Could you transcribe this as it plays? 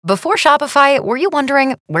Before Shopify, were you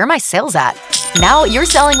wondering, where are my sales at? Now you're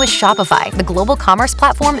selling with Shopify, the global commerce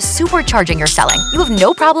platform supercharging your selling. You have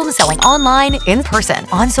no problem selling online, in person,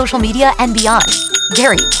 on social media, and beyond.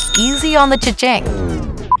 Gary, easy on the cha-ching.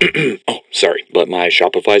 Oh, sorry, but my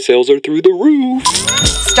Shopify sales are through the roof.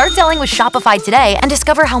 Start selling with Shopify today and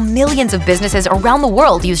discover how millions of businesses around the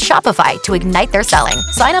world use Shopify to ignite their selling.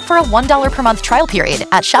 Sign up for a $1 per month trial period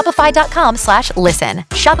at shopify.com/listen.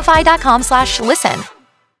 Shopify.com/listen.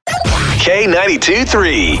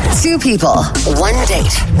 K92-3. Two people, one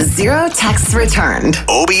date, zero texts returned.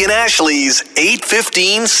 Obie and Ashley's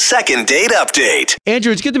 8:15 second date update.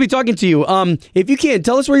 Andrew, it's good to be talking to you. If you can,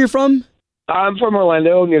 tell us where you're from. I'm from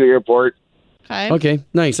Orlando, near the airport. Hi. Okay,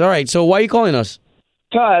 nice. All right, so why are you calling us?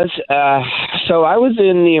 So I was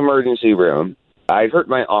in the emergency room. I hurt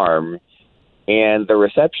my arm, and the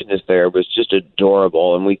receptionist there was just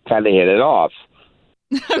adorable, and we kind of hit it off.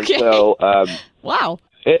 Okay. And so, Wow.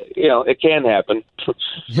 it can happen.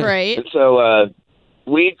 Right. And so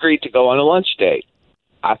we agreed to go on a lunch date.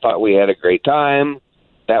 I thought we had a great time.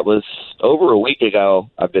 That was over a week ago.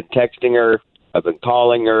 I've been texting her. I've been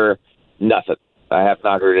calling her. Nothing. I have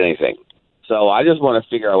not heard anything. So I just want to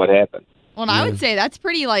figure out what happened. Well, and I would say that's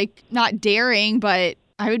pretty, not daring, but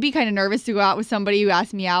I would be kind of nervous to go out with somebody who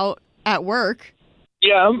asked me out at work.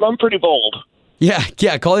 Yeah, I'm pretty bold. Yeah,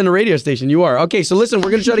 calling the radio station. You are. Okay, so listen, we're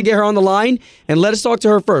going to try to get her on the line, and let us talk to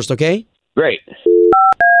her first, okay? Great.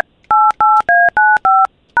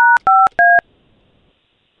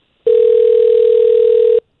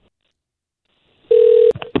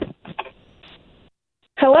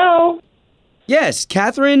 Hello, Yes,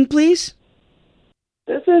 Catherine, please.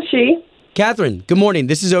 this is she. Catherine, good morning.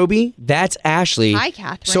 This is Obie. That's Ashley. Hi,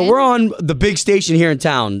 Catherine. So we're on the big station here in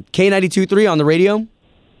town, K92.3 on the radio.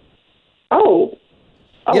 Oh,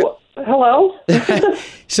 hello.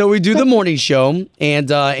 So we do the morning show, and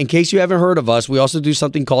in case you haven't heard of us, we also do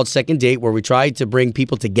something called Second Date, where we try to bring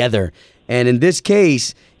people together. And in this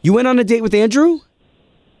case, you went on a date with Andrew?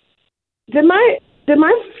 Did my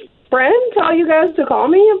friend tell you guys to call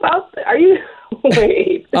me about? Are you?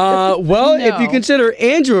 Wait. Well, if you No. consider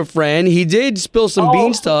Andrew a friend, he did spill some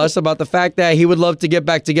beans to us about the fact that he would love to get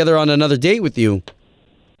back together on another date with you.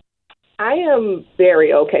 I am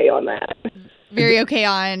very okay on that. Very okay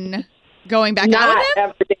on going back out Not with him?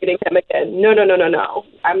 ever dating him again. No.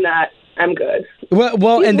 I'm not. I'm good.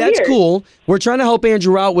 Well, He's and that's weird. cool. We're trying to help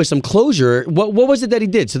Andrew out with some closure. What was it that he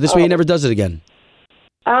did? So this way he never does it again.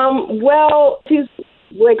 Well, he's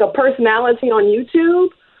like a personality on YouTube,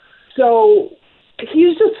 so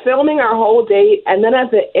he's just filming our whole date, and then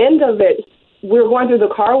at the end of it, we're going through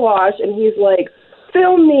the car wash, and he's like,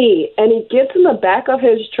 "Film me," and he gets in the back of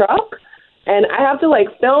his truck, and I have to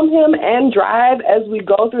film him and drive as we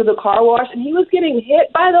go through the car wash, and he was getting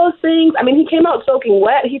hit by those things. I mean, he came out soaking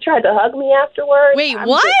wet. He tried to hug me afterwards. Wait, I'm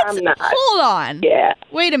what? I'm not. Hold on. Yeah.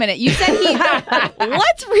 Wait a minute. You said he...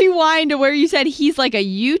 Let's rewind to where you said he's like a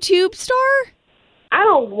YouTube star? I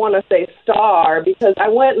don't want to say star because I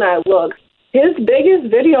went and I looked. His biggest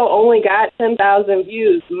video only got 10,000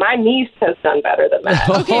 views. My niece has done better than that.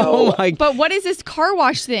 Oh my! But what is this car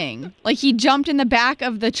wash thing? Like he jumped in the back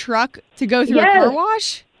of the truck to go through a Yes. car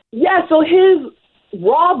wash? Yeah, so his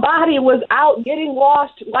raw body was out getting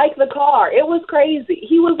washed like the car. It was crazy.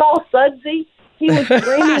 He was all sudsy. He was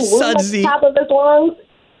screaming woo at the Sudsy. top of his lungs.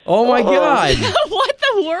 Oh my God! What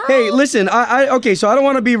the world? Hey, listen. Okay, so I don't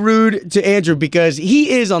want to be rude to Andrew because he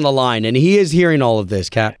is on the line and he is hearing all of this,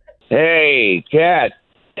 Kat. Hey, Kat.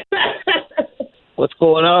 What's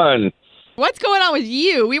going on? What's going on with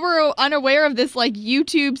you? We were unaware of this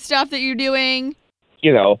YouTube stuff that you're doing.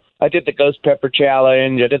 I did the ghost pepper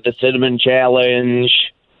challenge. I did the cinnamon challenge.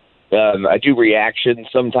 I do reactions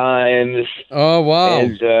sometimes. Oh wow!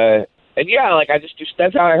 And yeah, I just do.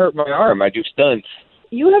 That's how I hurt my arm. I do stunts.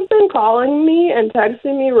 You have been calling me and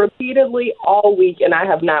texting me repeatedly all week, and I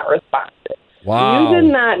have not responded. Wow! You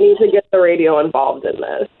did not need to get the radio involved in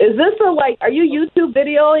this. Is this are you YouTube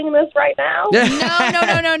videoing this right now?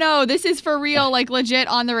 No. This is for real, legit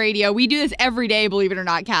on the radio. We do this every day, believe it or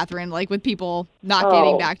not, Catherine, with people not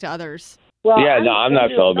getting back to others. Well, Yeah, no, I'm not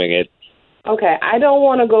filming it. Okay, I don't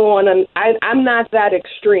want to go on I'm not that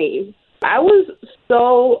extreme. I was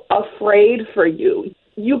so afraid for you.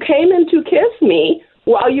 You came in to kiss me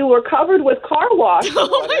while you were covered with car wash Oh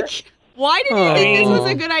my water. God. Why did you think this was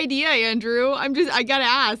a good idea, Andrew? I gotta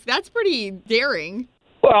ask. That's pretty daring.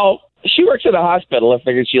 Well, she works at a hospital. I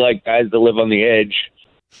figured she liked guys that live on the edge.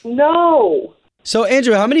 No. So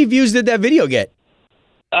Andrew, how many views did that video get?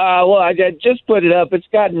 Well, I just put it up. It's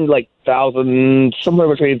gotten 1,000, somewhere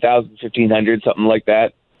between 1,000 and 1,500, something like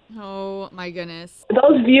that. Oh, my goodness.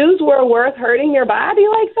 Those views were worth hurting your body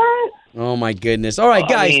like that? Oh, my goodness. All right,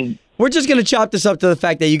 guys, we're just going to chop this up to the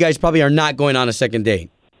fact that you guys probably are not going on a second date.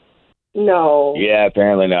 No. Yeah,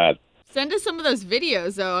 apparently not. Send us some of those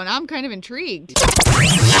videos, though, and I'm kind of intrigued.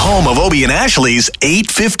 Home of Obie and Ashley's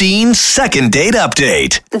 8:15 second date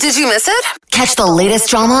update. Did you miss it? Catch the latest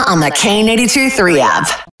drama on the K82-3 app.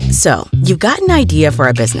 So, you've got an idea for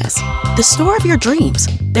a business. The store of your dreams.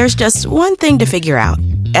 There's just one thing to figure out.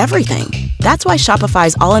 Everything. That's why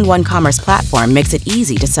Shopify's all-in-one commerce platform makes it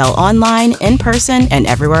easy to sell online, in person, and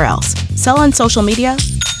everywhere else. Sell on social media,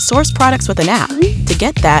 source products with an app to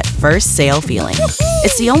get that first sale feeling.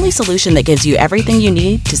 It's the only solution that gives you everything you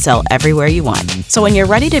need to sell everywhere you want. So when you're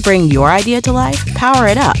ready to bring your idea to life, power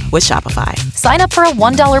it up with Shopify. Sign up for a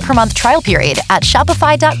 $1 per month trial period at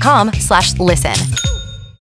shopify.com/listen.